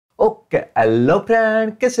Okay hello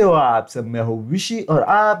friend, कैसे हो आप सब। मैं हूँ विशी और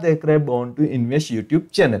आप देख रहे हैं born to invest YouTube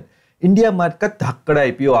channel. India mart का धक्कड़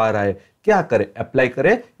आईपीओ आ रहा है, क्या करें, अप्लाई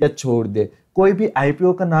करें या छोड़ दे। कोई भी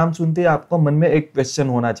आईपीओ का नाम सुनते ही आपको मन में एक क्वेश्चन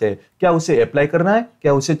होना चाहिए, क्या उसे अप्लाई करना है,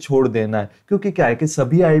 क्या उसे छोड़ देना है। क्योंकि क्या है कि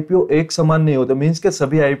सभी आईपीओ एक समान नहीं होते, मींस के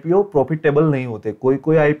सभी आईपीओ प्रॉफिटेबल नहीं होते। कोई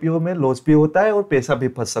कोई आईपीओ में लॉस भी होता है और पैसा भी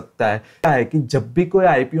फंस सकता है। क्या है कि जब भी कोई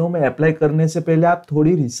आईपीओ में अप्लाई करने से पहले आप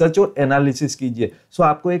थोड़ी रिसर्च और एनालिसिस कीजिए, सो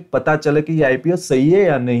आपको एक पता चले कि ये आईपीओ सही है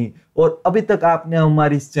या नहीं। और अभी तक आपने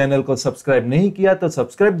हमारे इस चैनल को सब्सक्राइब नहीं किया तो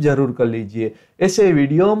सब्सक्राइब जरूर कर लीजिए। ऐसे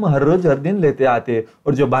वीडियो हम हर रोज हर दिन लेते आते हैं।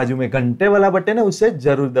 और जो बाजू में घंटे वाला बटन है उसे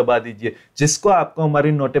जरूर दबा दीजिए, जिसको आपको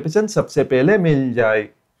हमारी नोटिफिकेशन सबसे पहले मिल जाए।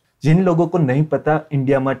 जिन लोगों को नहीं पता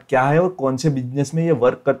इंडिया मार्ट क्या है और कौन से बिजनेस में ये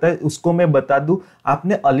वर्क करता है, उसको मैं बता दूं।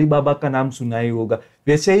 आपने अलीबाबा का नाम सुना ही होगा,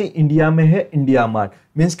 वैसे ही इंडिया में है इंडिया मार्ट।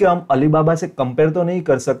 मीन्स कि हम अलीबाबा से कंपेयर तो नहीं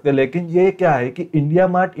कर सकते, लेकिन ये क्या है कि इंडिया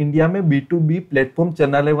मार्ट इंडिया में B2B प्लेटफॉर्म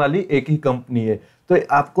चलाने वाली एक ही कंपनी है। तो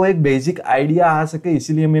आपको एक बेसिक आइडिया आ सके,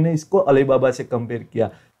 इसीलिए मैंने इसको अलीबाबा से कंपेयर किया।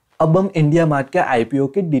 अब हम इंडिया मार्ट के आईपीओ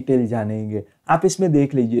की डिटेल जानेंगे। आप इसमें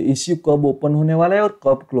देख लीजिए इश्यू कब ओपन होने वाला है और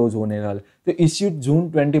कब क्लोज होने वाला है। तो इश्यू जून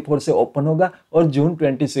 24 से ओपन होगा और जून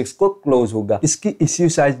 26 को क्लोज होगा। इसकी इश्यू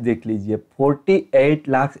साइज देख लीजिए,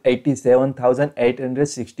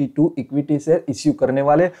 48,87,862 इक्विटी शेयर इश्यू करने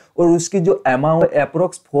वाले और उसकी जो अमाउंट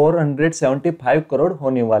अप्रोक्स 475 करोड़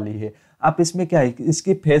होने वाली है। आप इसमें क्या है,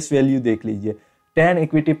 इसकी फेस वैल्यू देख लीजिए, 10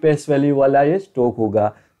 इक्विटी फेस वैल्यू वाला ये स्टॉक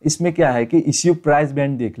होगा। इसमें क्या है कि इश्यू प्राइस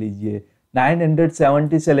बैंड देख लीजिए,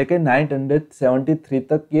 970 से लेकर 973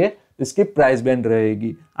 तक ये इसकी प्राइस बैंड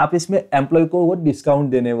रहेगी। आप इसमें एम्प्लॉय को वो डिस्काउंट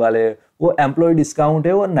देने वाले हैं, वो एम्प्लॉय डिस्काउंट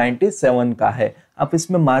है वो 97 का है। आप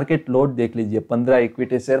इसमें मार्केट लॉट देख लीजिए, 15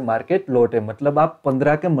 इक्विटी शेयर मार्केट लॉट है, मतलब आप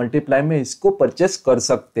 15 के मल्टीप्लाई में इसको परचेस कर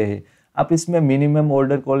सकते हैं। आप इसमें मिनिमम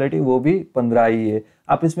ऑर्डर क्वालिटी वो भी 15 ही है।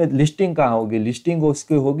 आप इसमें लिस्टिंग कहाँ होगी, लिस्टिंग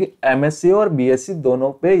उसकी होगी MSC और BSC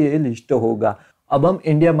दोनों पे ये लिस्ट होगा। अब हम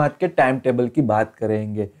इंडिया मार्ट के टाइम टेबल की बात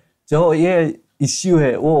करेंगे। जो ये इश्यू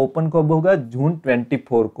है वो ओपन कब होगा, जून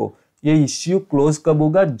 24 को। ये इश्यू क्लोज कब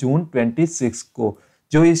होगा, जून 26 को।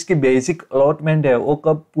 जो इसकी बेसिक अलॉटमेंट है वो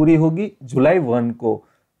कब पूरी होगी, जुलाई 1 को।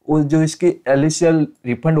 वो जो इसकी इनिशियल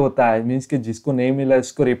रिफंड होता है, मीन्स कि जिसको नहीं मिला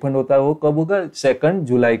इसको रिफंड होता है, वो कब होगा, 2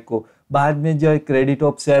 जुलाई को। बाद में जो क्रेडिट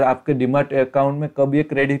ऑफ शेयर आपके डीमैट अकाउंट में कब ये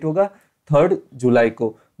क्रेडिट होगा, 3 जुलाई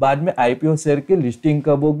को। बाद में आईपीओ शेयर की लिस्टिंग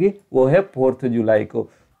कब होगी, वो है 4 जुलाई को।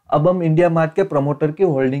 अब हम इंडिया मार्ट के प्रमोटर की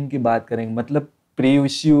होल्डिंग की बात करेंगे, मतलब प्री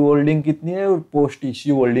इश्यू होल्डिंग कितनी है और पोस्ट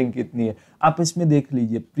इश्यू होल्डिंग कितनी है। आप इसमें देख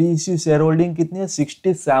लीजिए, प्री इश्यू शेयर होल्डिंग कितनी है,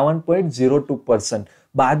 67.02%।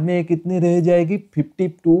 बाद में ये कितनी रह जाएगी,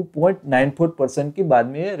 52.94% की बाद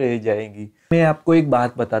में ये रह जाएगी। मैं आपको एक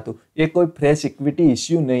बात बताता हूँ, ये कोई फ्रेश इक्विटी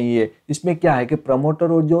इश्यू नहीं है। इसमें क्या है कि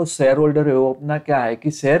प्रमोटर और जो शेयर होल्डर है वो अपना क्या है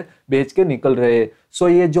कि शेयर बेच के निकल रहे हैं। सो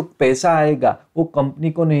ये जो पैसा आएगा वो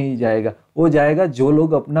कंपनी को नहीं जाएगा, वो जाएगा जो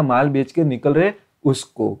लोग अपना माल बेच के निकल रहे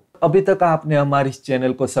उसको। अभी तक आपने हमारे इस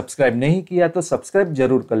चैनल को सब्सक्राइब नहीं किया तो सब्सक्राइब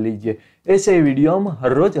जरूर कर लीजिए। ऐसे वीडियो हम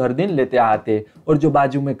हर रोज हर दिन लेते आते हैं। और जो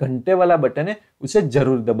बाजू में घंटे वाला बटन है उसे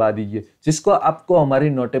जरूर दबा दीजिए, जिसको आपको हमारी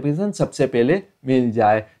नोटिफिकेशन सबसे पहले मिल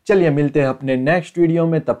जाए। चलिए मिलते हैं अपने नेक्स्ट वीडियो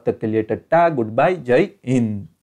में, तब तक के लिए टाटा, गुड बाय, जय हिंद।